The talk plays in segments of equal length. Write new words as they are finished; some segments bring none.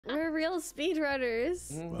real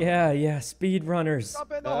speedrunners. Yeah, speedrunners.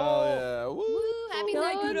 Up in the Oh hole. yeah. Woo! Happy Go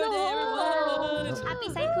Sykkuno in Day, the everyone! hole. Happy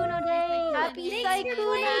Sykkuno Day! Happy Sykkuno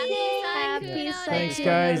Sykkuno Day! Happy Thanks, Sykkuno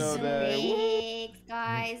guys. Day. Thanks,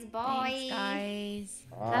 guys. Bye. Thanks, guys.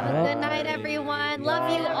 Have a good night, everyone. Love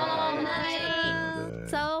you all Good night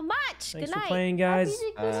so much. Thanks Good for night. playing, guys.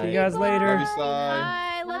 Happy See you guys Love later. you, Cy.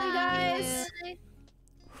 Bye. Love you guys.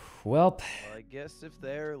 Welp. Well, I guess if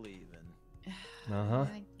they're leaving. Uh-huh.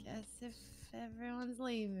 I guess if everyone's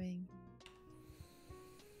leaving.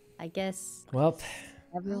 I guess Welp.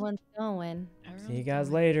 everyone's going. See you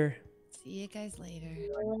guys later. See you guys later.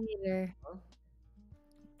 Later.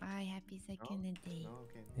 Bye. Happy Sykkuno Day.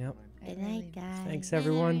 Okay. Yep. Good night, guys. Thanks, Good night,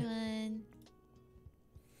 everyone. everyone.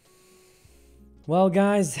 Well,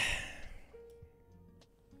 guys.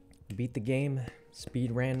 Beat the game.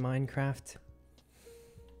 Speed ran Minecraft.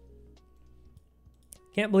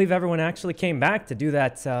 Can't believe everyone actually came back to do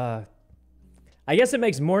that. I guess it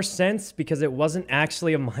makes more sense because it wasn't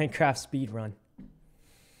actually a Minecraft speed run.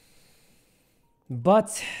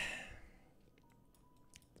 But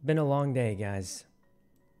it's been a long day, guys.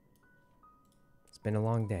 It's been a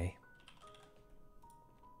long day.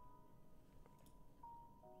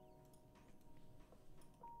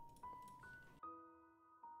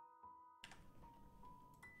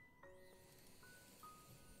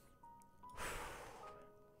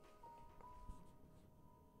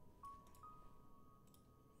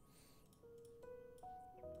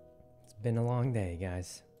 It's been a long day,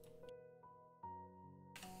 guys.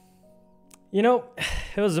 You know,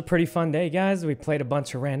 it was a pretty fun day, guys. We played a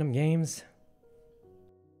bunch of random games.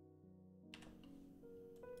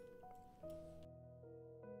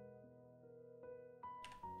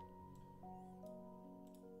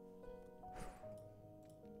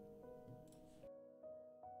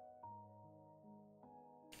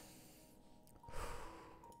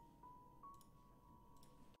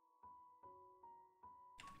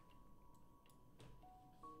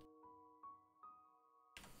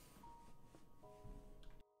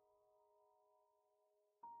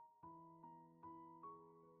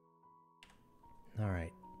 All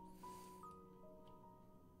right.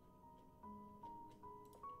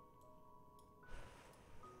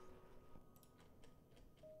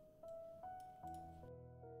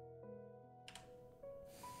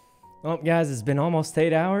 Well, guys, it's been almost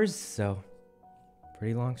 8 hours, so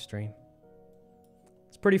pretty long stream.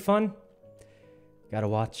 It's pretty fun. Gotta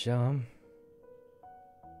watch, Oh,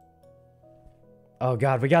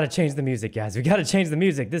 God, we gotta change the music, guys. We gotta change the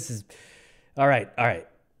music. This is... All right, all right.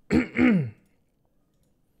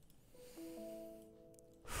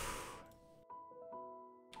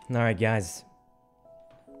 All right, guys.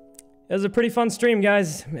 It was a pretty fun stream,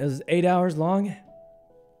 guys. It was 8 hours long. It's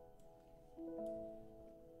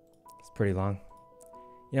pretty long.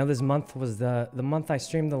 You know, this month was the month I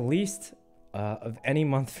streamed the least of any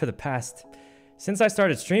month for the past... Since I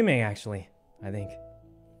started streaming, actually, I think.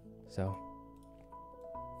 So...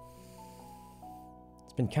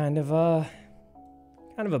 It's been kind of a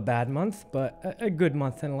bad month, but a good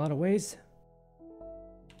month in a lot of ways.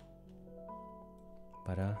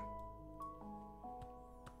 But, I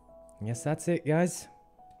guess that's it, guys.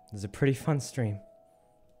 It was a pretty fun stream.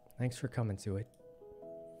 Thanks for coming to it.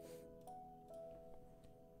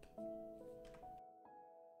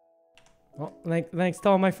 Well, thanks to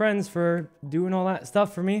all my friends for doing all that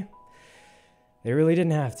stuff for me. They really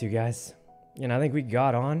didn't have to, guys. You know, I think we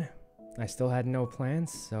got on. I still had no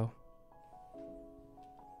plans, so...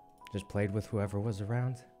 just played with whoever was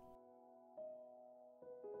around.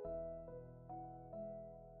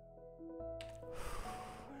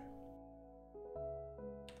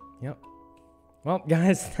 Yep. Well,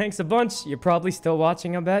 guys, thanks a bunch. You're probably still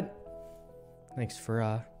watching, I bet. Thanks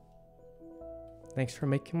for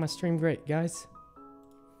making my stream great, guys.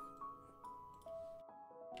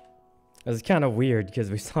 It was kind of weird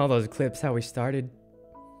because we saw those clips how we started.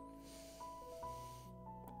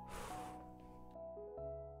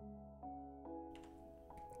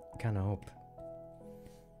 Kind of hope.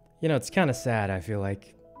 You know, it's kind of sad. I feel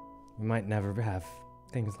like we might never have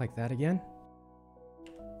things like that again.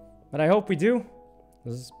 But I hope we do. It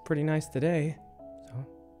was pretty nice today. So.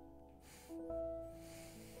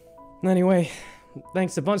 Anyway,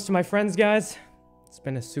 thanks a bunch to my friends, guys. It's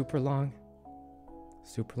been a super long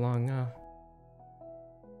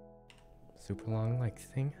like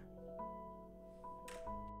thing.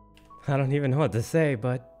 I don't even know what to say,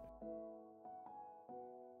 but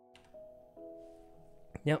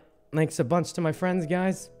yep, thanks a bunch to my friends,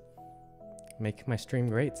 guys. Make my stream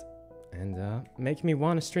great. And make me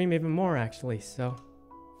want to stream even more, actually, so.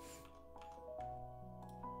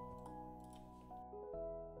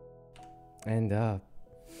 And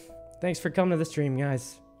thanks for coming to the stream,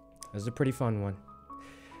 guys. It was a pretty fun one.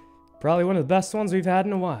 Probably one of the best ones we've had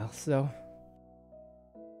in a while, so.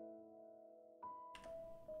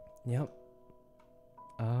 Yep.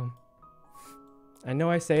 I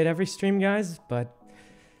know I say it every stream, guys, but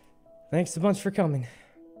thanks a bunch for coming.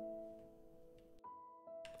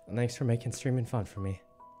 And thanks for making streaming fun for me.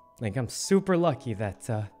 Like, I'm super lucky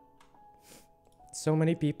that so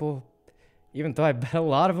many people, even though I bet a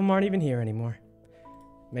lot of them aren't even here anymore,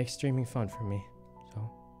 make streaming fun for me. So,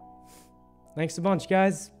 thanks a bunch,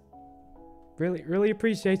 guys. Really, really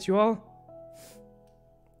appreciate you all.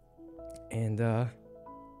 And,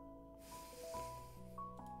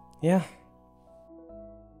 yeah.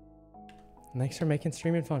 Thanks for making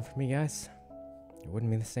streaming fun for me, guys. It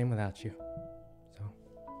wouldn't be the same without you. So,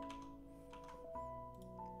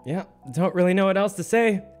 yeah, don't really know what else to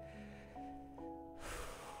say.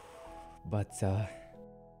 But,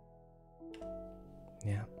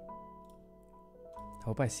 yeah.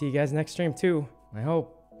 Hope I see you guys next stream too. I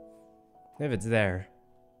hope. If it's there.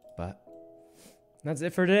 But, that's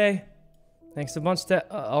it for today. Thanks a bunch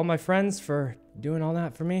to all my friends for doing all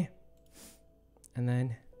that for me. And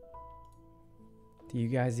then, to you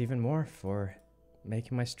guys even more for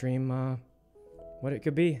making my stream what it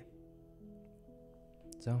could be.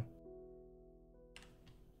 So,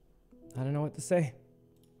 I don't know what to say.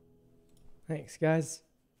 Thanks, guys.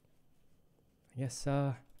 I guess,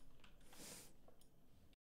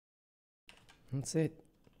 that's it.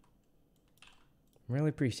 Really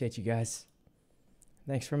appreciate you guys.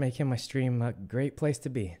 Thanks for making my stream a great place to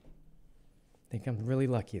be. I think I'm really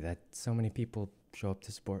lucky that so many people show up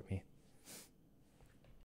to support me.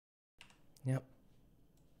 Yep.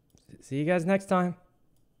 See you guys next time.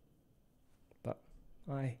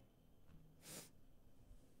 Bye.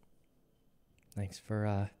 Thanks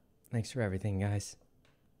for everything, guys.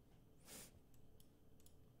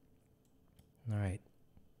 All right.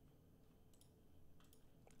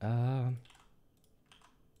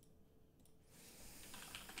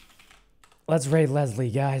 Let's raid Leslie,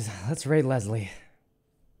 guys. Let's raid Leslie.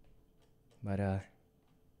 But,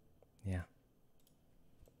 yeah.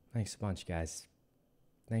 Thanks a bunch, guys.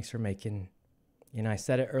 Thanks for making... You know, I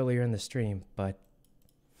said it earlier in the stream, but...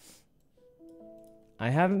 I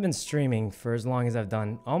haven't been streaming for as long as I've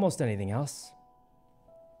done almost anything else.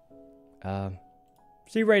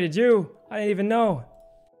 She rated you! I didn't even know!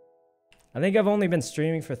 I think I've only been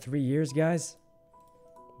streaming for 3 years, guys.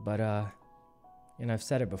 But, and I've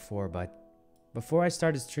said it before, but... Before I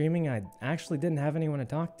started streaming, I actually didn't have anyone to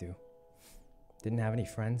talk to. Didn't have any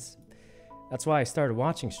friends. That's why I started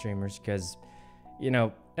watching streamers, because, you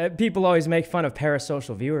know, people always make fun of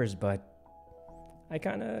parasocial viewers, but I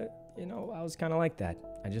kind of, you know, I was kind of like that.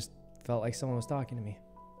 I just felt like someone was talking to me.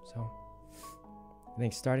 So, I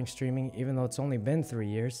think starting streaming, even though it's only been 3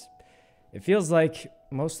 years, it feels like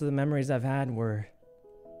most of the memories I've had were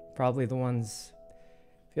probably the ones,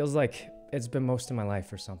 feels like it's been most of my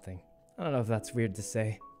life or something. I don't know if that's weird to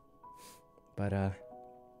say, but,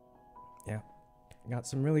 yeah. Got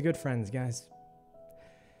some really good friends, guys.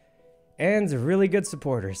 And really good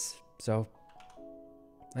supporters. So,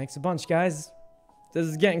 thanks a bunch, guys. This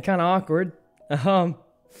is getting kind of awkward. But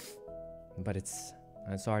it's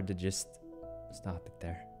hard to just stop it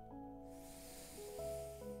there.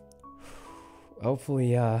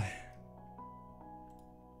 Hopefully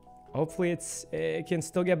it can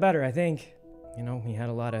still get better, I think. You know, we had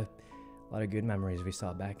a lot of good memories we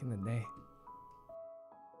saw back in the day.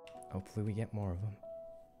 Hopefully we get more of them.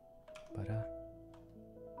 But,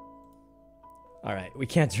 alright, we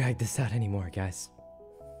can't drag this out anymore, guys.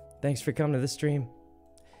 Thanks for coming to the stream.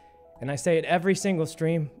 And I say it every single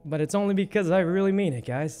stream, but it's only because I really mean it,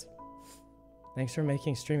 guys. Thanks for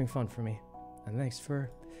making streaming fun for me. And thanks for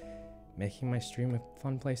making my stream a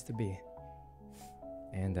fun place to be.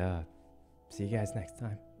 And, see you guys next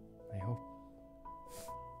time, I hope.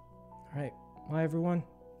 Alright, bye everyone.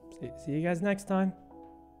 See you guys next time.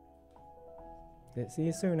 See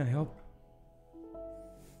you soon, I hope.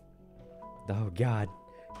 Oh God.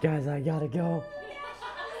 Guys, I gotta go.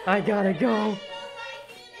 I gotta go.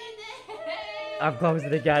 I'm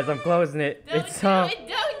closing it, guys. I'm closing it. Don't It's do it.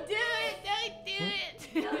 Don't do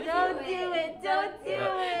it. Don't do it. Don't do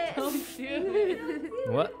it. Don't do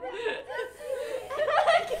it. What?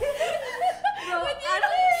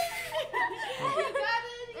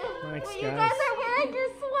 Thanks, You guys. guys are wearing your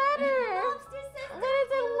sweater. What is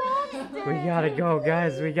it, Lobster? We gotta go,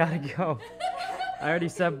 guys. We gotta go. I already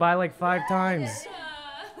said bye like 5 times.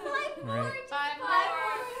 Alright.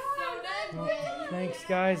 Well, thanks,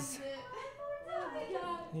 guys.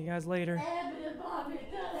 See you guys later.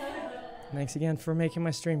 Thanks again for making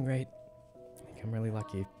my stream great. I'm really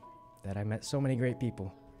lucky that I met so many great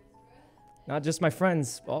people. Not just my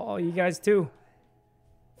friends, all you guys too.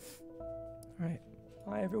 Alright,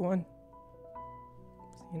 bye everyone.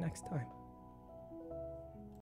 See you next time.